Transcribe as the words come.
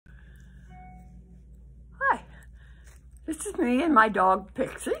This is me and my dog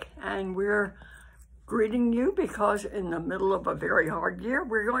Pixie, and we're greeting you because in the middle of a very hard year,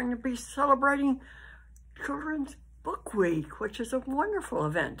 we're going to be celebrating Children's Book Week, which is a wonderful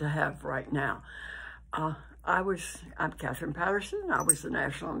event to have right now. I'm Katherine Paterson. I was the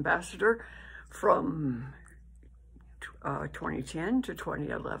National Ambassador from 2010 to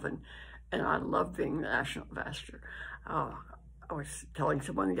 2011, and I love being the National Ambassador. I was telling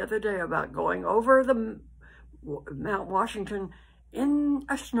someone the other day about going over the Mount Washington in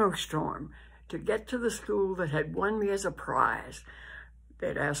a snowstorm to get to the school that had won me as a prize.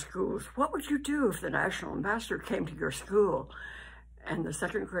 They'd ask schools, what would you do if the National Ambassador came to your school? And the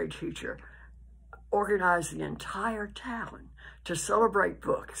second grade teacher organized the entire town to celebrate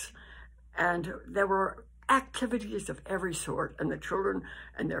books. And there were activities of every sort, and the children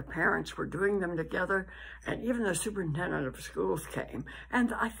and their parents were doing them together, and even the superintendent of schools came,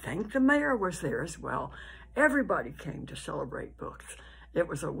 and I think the mayor was there as well. Everybody came to celebrate books. It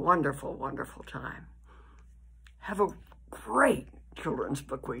was a wonderful, wonderful time. Have a great Children's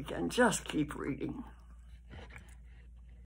Book Week and just keep reading.